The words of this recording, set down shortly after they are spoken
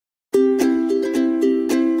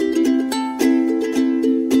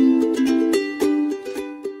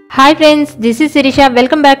Hi friends, this is Sirisha.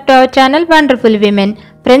 Welcome back to our channel wonderful women.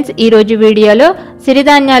 Friends, ఈ రోజు వీడియోలో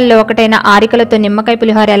సిరిధాన్యాల్లో ఒకటైన ఆరికలతో నిమ్మకాయ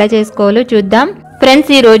పులిహోర ఎలా చేసుకోవాలో చూద్దాం.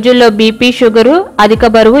 ఫ్రెండ్స్, ఈ రోజుల్లో బీపీ, షుగరు, అధిక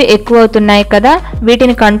బరువు ఎక్కువ అవుతున్నాయి కదా.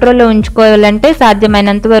 వీటిని కంట్రోల్లో ఉంచుకోవాలంటే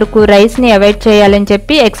సాధ్యమైనంత వరకు రైస్ ని అవాయిడ్ చేయాలని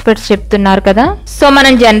చెప్పి ఎక్స్పర్ట్స్ చెప్తున్నారు కదా. సో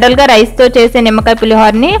మనం జనరల్ గా రైస్ తో చేసే నిమ్మకాయ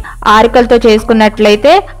పులిహోరని ఆరికలతో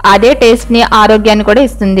చేసుకున్నట్లయితే అదే టేస్ట్ ని, ఆరోగ్యాన్ని కూడా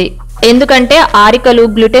ఇస్తుంది. ఎందుకంటే ఆరికలు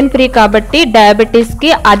గ్లూటెన్ ఫ్రీ కాబట్టి డయాబెటీస్ కి,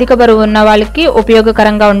 అధిక బరువు ఉన్న వాళ్ళకి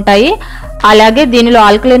ఉపయోగకరంగా ఉంటాయి. అలాగే దీనిలో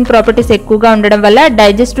ఆల్కలైన్ ప్రాపర్టీస్ ఎక్కువగా ఉండడం వల్ల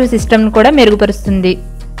డైజెస్టివ్ సిస్టమ్ కూడా మెరుగుపరుస్తుంది.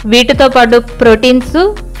 వీటితో పాటు ప్రోటీన్స్,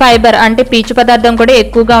 ఫైబర్ అంటే పీచు పదార్థం కూడా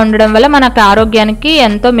ఎక్కువగా ఉండడం వల్ల మనకు ఆరోగ్యానికి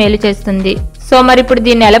ఎంతో మేలు చేస్తుంది. సో మరి ఇప్పుడు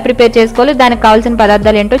దీన్ని ఎలా ప్రిపేర్ చేసుకోవాలో, దానికి కావాల్సిన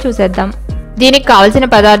పదార్థాలు ఏంటో చూసేద్దాం. దీనికి కావలసిన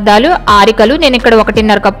పదార్థాలు ఆరికలు. నేను ఇక్కడ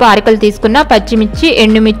 1.5 కప్పు ఆరికలు తీసుకున్న. పచ్చిమిర్చి,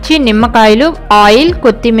 ఎండుమిర్చి, నిమ్మకాయలు, ఆయిల్,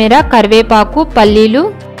 కొత్తిమీర, కరివేపాకు, పల్లీలు,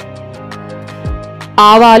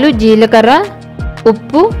 ఆవాలు, జీలకర్ర,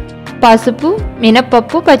 ఉప్పు, పసుపు,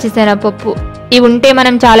 మినప్పప్పు, పచ్చిశనగపప్పు. ఇవి ఉంటే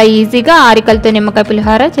మనం చాలా ఈజీగా ఆరికలతో నిమ్మకాయ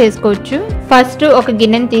పులిహోర చేసుకోవచ్చు. ఫస్ట్ ఒక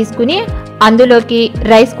గిన్నెని తీసుకుని అందులోకి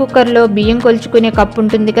రైస్ కుక్కర్లో బియ్యం కొలుచుకునే కప్పు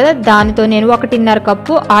ఉంటుంది కదా, దానితో నేను 1.5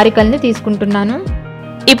 కప్పు ఆరికల్ని తీసుకుంటున్నాను.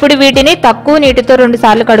 ఇప్పుడు వీటిని తక్కువ నీటితో 2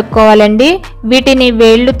 సార్లు కడుక్కోవాలండి. వీటిని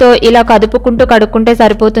వేళ్ళుతో ఇలా కడుక్కుంటే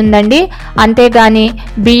సరిపోతుందండి. అంతేగాని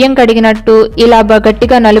బియ్యం కడిగినట్టు ఇలా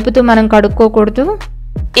గట్టిగా నలుపుతూ మనం కడుక్కోకూడదు.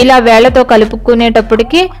 ఇలా వేళ్లతో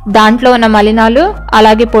కలుపుకునేటప్పటికి దాంట్లో ఉన్న మలినాలు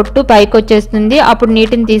అలాగే పొట్టు పైకి వచ్చేస్తుంది. అప్పుడు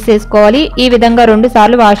నీటిని తీసేసుకోవాలి. ఈ విధంగా 2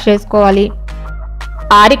 సార్లు వాష్ చేసుకోవాలి.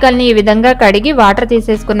 ఆరికల్ని ఈ విధంగా కడిగి వాటర్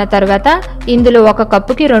తీసేసుకున్న తర్వాత ఇందులో 1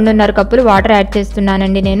 కప్పుకి 2.5 కప్పులు వాటర్ యాడ్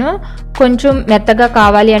చేస్తున్నానండి. నేను కొంచెం మెత్తగా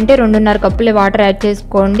కావాలి అంటే 2.5 కప్పులు వాటర్ యాడ్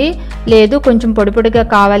చేసుకోండి. లేదు కొంచెం పొడి పొడిగా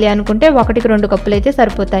కావాలి అనుకుంటే 1కి 2 కప్పులు అయితే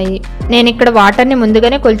సరిపోతాయి. నేను ఇక్కడ వాటర్ని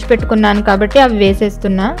ముందుగానే కొలిచి పెట్టుకున్నాను కాబట్టి అవి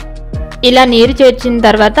వేసేస్తున్నా. ఇలా నీరు చేర్చిన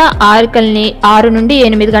తర్వాత ఆరికల్ని 6 నుండి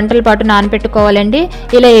 8 గంటల పాటు నానబెట్టుకోవాలండి.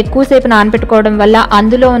 ఇలా ఎక్కువసేపు నానబెట్టుకోవడం వల్ల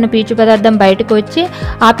అందులో ఉన్న పీచు పదార్థం బయటకు వచ్చి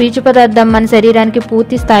ఆ పీచు పదార్థం మన శరీరానికి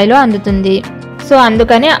పూర్తి స్థాయిలో అందుతుంది. సో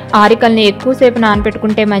అందుకని ఆరికల్ని ఎక్కువసేపు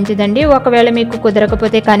నానబెట్టుకుంటే మంచిదండి. ఒకవేళ మీకు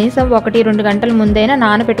కుదరకపోతే కనీసం 1-2 గంటల ముందైనా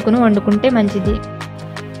నానబెట్టుకుని వండుకుంటే మంచిది.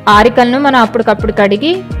 ఆరికలను మనం అప్పటికప్పుడు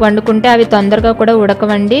కడిగి వండుకుంటే అవి తొందరగా కూడా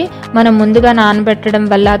ఉడకవండి. మనం ముందుగా నానబెట్టడం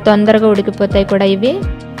వల్ల తొందరగా ఉడికిపోతాయి కూడా ఇవి.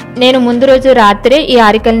 నేను ముందు రోజు రాత్రే ఈ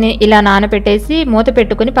ఆరికల్ని ఇలా నానబెట్టేసి మూత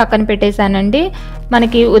పెట్టుకుని పక్కన పెట్టేశానండి.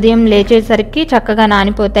 మనకి ఉదయం లేచేసరికి చక్కగా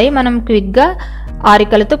నానిపోతాయి. మనం క్విక్గా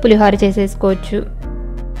ఆరికలతో పులిహోర చేసేసుకోవచ్చు.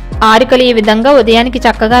 ఆరికలు ఈ విధంగా ఉదయానికి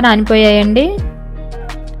చక్కగా నానిపోయాయండి.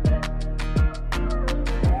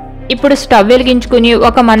 ఇప్పుడు స్టవ్ వెలిగించుకుని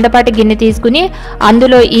ఒక మందపాటి గిన్నె తీసుకుని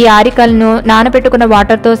అందులో ఈ ఆరికలను నానబెట్టుకున్న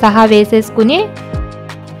వాటర్తో సహా వేసేసుకుని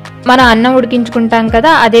మనం అన్నం ఉడికించుకుంటాం కదా,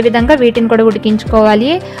 అదేవిధంగా వీటిని కూడా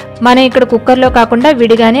ఉడికించుకోవాలి. మనం ఇక్కడ కుక్కర్లో కాకుండా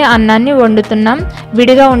విడిగానే అన్నాన్ని వండుతున్నాం.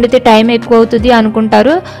 విడిగా వండితే టైం ఎక్కువ అవుతుంది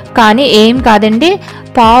అనుకుంటారు, కానీ ఏం కాదండి.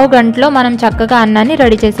 పావు గంటలో మనం చక్కగా అన్నాన్ని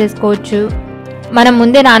రెడీ చేసేసుకోవచ్చు. మనం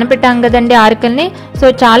ముందే నానబెట్టాం కదండి ఆరికల్ని, సో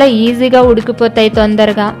చాలా ఈజీగా ఉడికిపోతాయి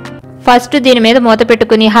తొందరగా. ఫస్ట్ దీని మీద మూత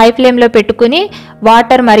పెట్టుకుని హై ఫ్లేమ్లో పెట్టుకుని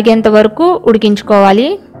వాటర్ మరిగేంత వరకు ఉడికించుకోవాలి.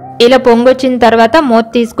 ఇలా పొంగొచ్చిన తర్వాత మూత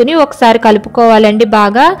తీసుకుని ఒకసారి కలుపుకోవాలండి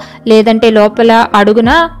బాగా, లేదంటే లోపల అడుగున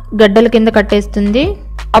గడ్డల కింద కట్టేస్తుంది.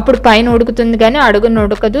 అప్పుడు పైన ఉడుకుతుంది కానీ అడుగున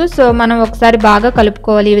ఉడకదు. సో మనం ఒకసారి బాగా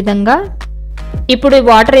కలుపుకోవాలి ఈ విధంగా. ఇప్పుడు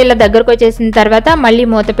వాటర్ ఇలా దగ్గరకు వచ్చేసిన తర్వాత మళ్ళీ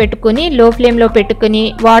మూత పెట్టుకుని లో ఫ్లేమ్లో పెట్టుకుని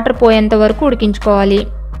వాటర్ పోయేంత వరకు ఉడికించుకోవాలి.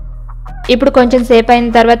 ఇప్పుడు కొంచెం సేపు అయిన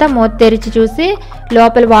తర్వాత మూత తెరిచి చూసి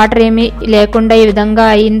లోపల వాటర్ ఏమీ లేకుండా ఈ విధంగా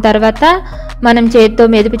అయిన తర్వాత మనం చేతితో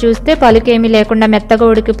మెదిపి చూస్తే పలుకేమీ లేకుండా మెత్తగా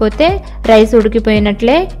ఉడికిపోతే రైస్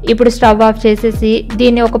ఉడికిపోయినట్లే. ఇప్పుడు స్టవ్ ఆఫ్ చేసేసి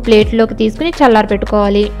దీన్ని ఒక ప్లేట్లోకి తీసుకుని చల్లారి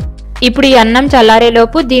పెట్టుకోవాలి. ఇప్పుడు ఈ అన్నం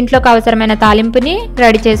చల్లారేలోపు దీంట్లోకి అవసరమైన తాలింపుని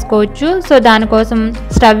రెడీ చేసుకోవచ్చు. సో దానికోసం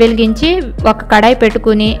స్టవ్ వెలిగించి ఒక కడాయి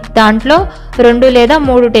పెట్టుకుని దాంట్లో 2 లేదా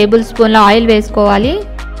 3 టేబుల్ స్పూన్ల ఆయిల్ వేసుకోవాలి.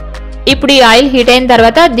 ఇప్పుడు ఈ ఆయిల్ హీట్ అయిన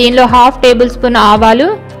తర్వాత దీనిలో 1/2 టేబుల్ స్పూన్ ఆవాలు,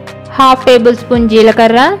 1/2 టేబుల్ స్పూన్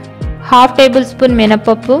జీలకర్ర, 1/2 టేబుల్ స్పూన్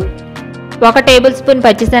మినప్పప్పు, 1 టేబుల్ స్పూన్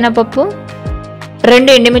పచ్చిశనగపప్పు,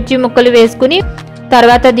 2 ఎండుమిర్చి ముక్కలు వేసుకుని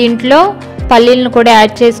తర్వాత దీంట్లో పల్లీలను కూడా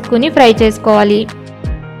యాడ్ చేసుకుని ఫ్రై చేసుకోవాలి.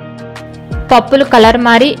 పప్పులు కలర్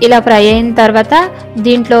మారి ఇలా ఫ్రై అయిన తర్వాత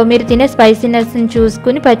దీంట్లో మీరు తినే స్పైసీనెస్ని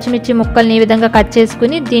చూసుకుని పచ్చిమిర్చి ముక్కల్ని ఈ విధంగా కట్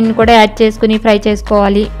చేసుకుని దీన్ని కూడా యాడ్ చేసుకుని ఫ్రై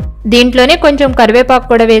చేసుకోవాలి. దీంట్లోనే కొంచెం కరివేపాకు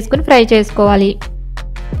కూడా వేసుకుని ఫ్రై చేసుకోవాలి.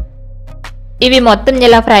 ఇవి మొత్తం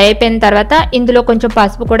ఇలా ఫ్రై అయిపోయిన తర్వాత ఇందులో కొంచెం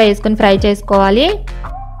పసుపు కూడా వేసుకుని ఫ్రై చేసుకోవాలి.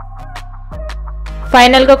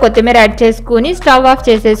 ఫైనల్గా కొత్తిమీర యాడ్ చేసుకుని స్టవ్ ఆఫ్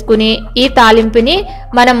చేసేసుకుని ఈ తాలింపుని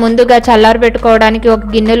మనం ముందుగా చల్లారి పెట్టుకోవడానికి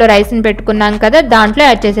ఒక గిన్నెలో రైస్ని పెట్టుకున్నాం కదా, దాంట్లో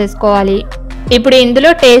యాడ్ చేసేసుకోవాలి. ఇప్పుడు ఇందులో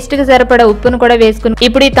టేస్ట్ కి సరిపడా ఉప్పును కూడా వేసుకుని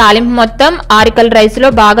ఇప్పుడు ఈ తాలింపు మొత్తం ఆరికల్ రైస్ లో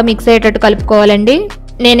బాగా మిక్స్ అయ్యేటట్టు కలుపుకోవాలండి.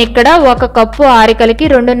 నేను ఇక్కడ 1 కప్పు ఆరికలకి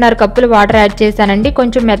 2.5 కప్పులు వాటర్ యాడ్ చేశానండి,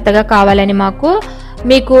 కొంచెం మెత్తగా కావాలని.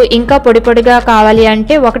 మీకు ఇంకా పొడి పొడిగా కావాలి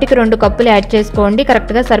అంటే 1కి 2 కప్పులు యాడ్ చేసుకోండి,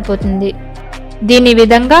 కరెక్ట్గా సరిపోతుంది. దీని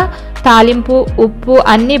విధంగా తాలింపు ఉప్పు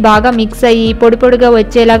అన్నీ బాగా మిక్స్ అయ్యి పొడి పొడిగా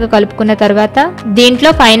వచ్చేలాగా కలుపుకున్న తర్వాత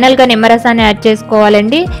దీంట్లో ఫైనల్గా నిమ్మరసాన్ని యాడ్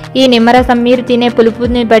చేసుకోవాలండి. ఈ నిమ్మరసం మీరు తినే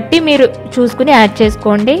పులుపుని బట్టి మీరు చూసుకుని యాడ్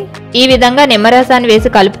చేసుకోండి. ఈ విధంగా నిమ్మరసాన్ని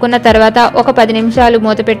వేసి కలుపుకున్న తర్వాత ఒక 10 నిమిషాలు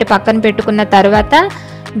మూత పెట్టి పక్కన పెట్టుకున్న తర్వాత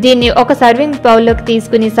దీన్ని ఒక సర్వింగ్ బౌల్లోకి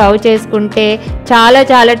తీసుకుని సర్వ్ చేసుకుంటే చాలా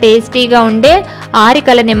చాలా టేస్టీగా ఉండే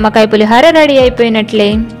ఆరికల నిమ్మకాయ పులిహోర రెడీ అయిపోయినట్లే.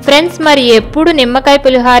 ఫ్రెండ్స్, మరి ఎప్పుడు నిమ్మకాయ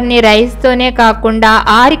పులిహోరని రైస్తోనే కాకుండా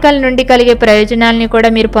ఆరికల నుండి కలిగే ప్రయోజనాలని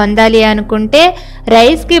కూడా మీరు పొందాలి అనుకుంటే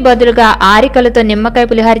రైస్కి బదులుగా ఆరికలతో నిమ్మకాయ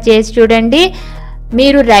పులిహోర చేసి చూడండి.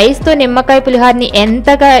 మీరు రైస్తో నిమ్మకాయ పులిహోరని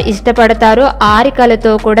ఎంతగా ఇష్టపడతారో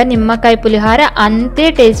ఆరికలతో కూడా నిమ్మకాయ పులిహోర అంతే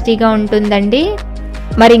టేస్టీగా ఉంటుందండి.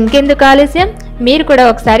 మరి ఇంకెందుకు ఆలస్యం, మీరు కూడా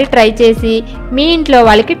ఒకసారి ట్రై చేసి మీ ఇంట్లో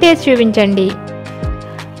వాళ్ళకి టేస్ట్ చూపించండి.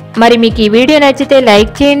 మరి మీకు ఈ వీడియో నచ్చితే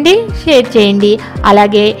లైక్ చేయండి, షేర్ చేయండి,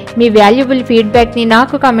 అలాగే మీ వాల్యుబుల్ ఫీడ్బ్యాక్ని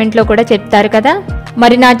నాకు కామెంట్లో కూడా చెప్తారు కదా.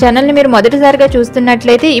 మరి నా ఛానల్ని మీరు మొదటిసారిగా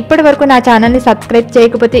చూస్తున్నట్లయితే ఇప్పటి వరకు నా ఛానల్ని సబ్స్క్రైబ్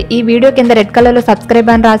చేయకపోతే ఈ వీడియో కింద రెడ్ కలర్లో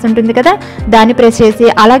సబ్స్క్రైబ్ అని రాసి ఉంటుంది కదా, దాన్ని ప్రెస్ చేసి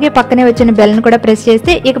అలాగే పక్కనే వచ్చిన బెల్ని కూడా ప్రెస్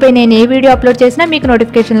చేస్తే ఇకపై నేను ఏ వీడియో అప్లోడ్ చేసినా మీకు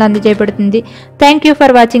నోటిఫికేషన్లు అందజేయబడుతుంది. Thank you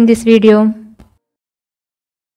for watching this video.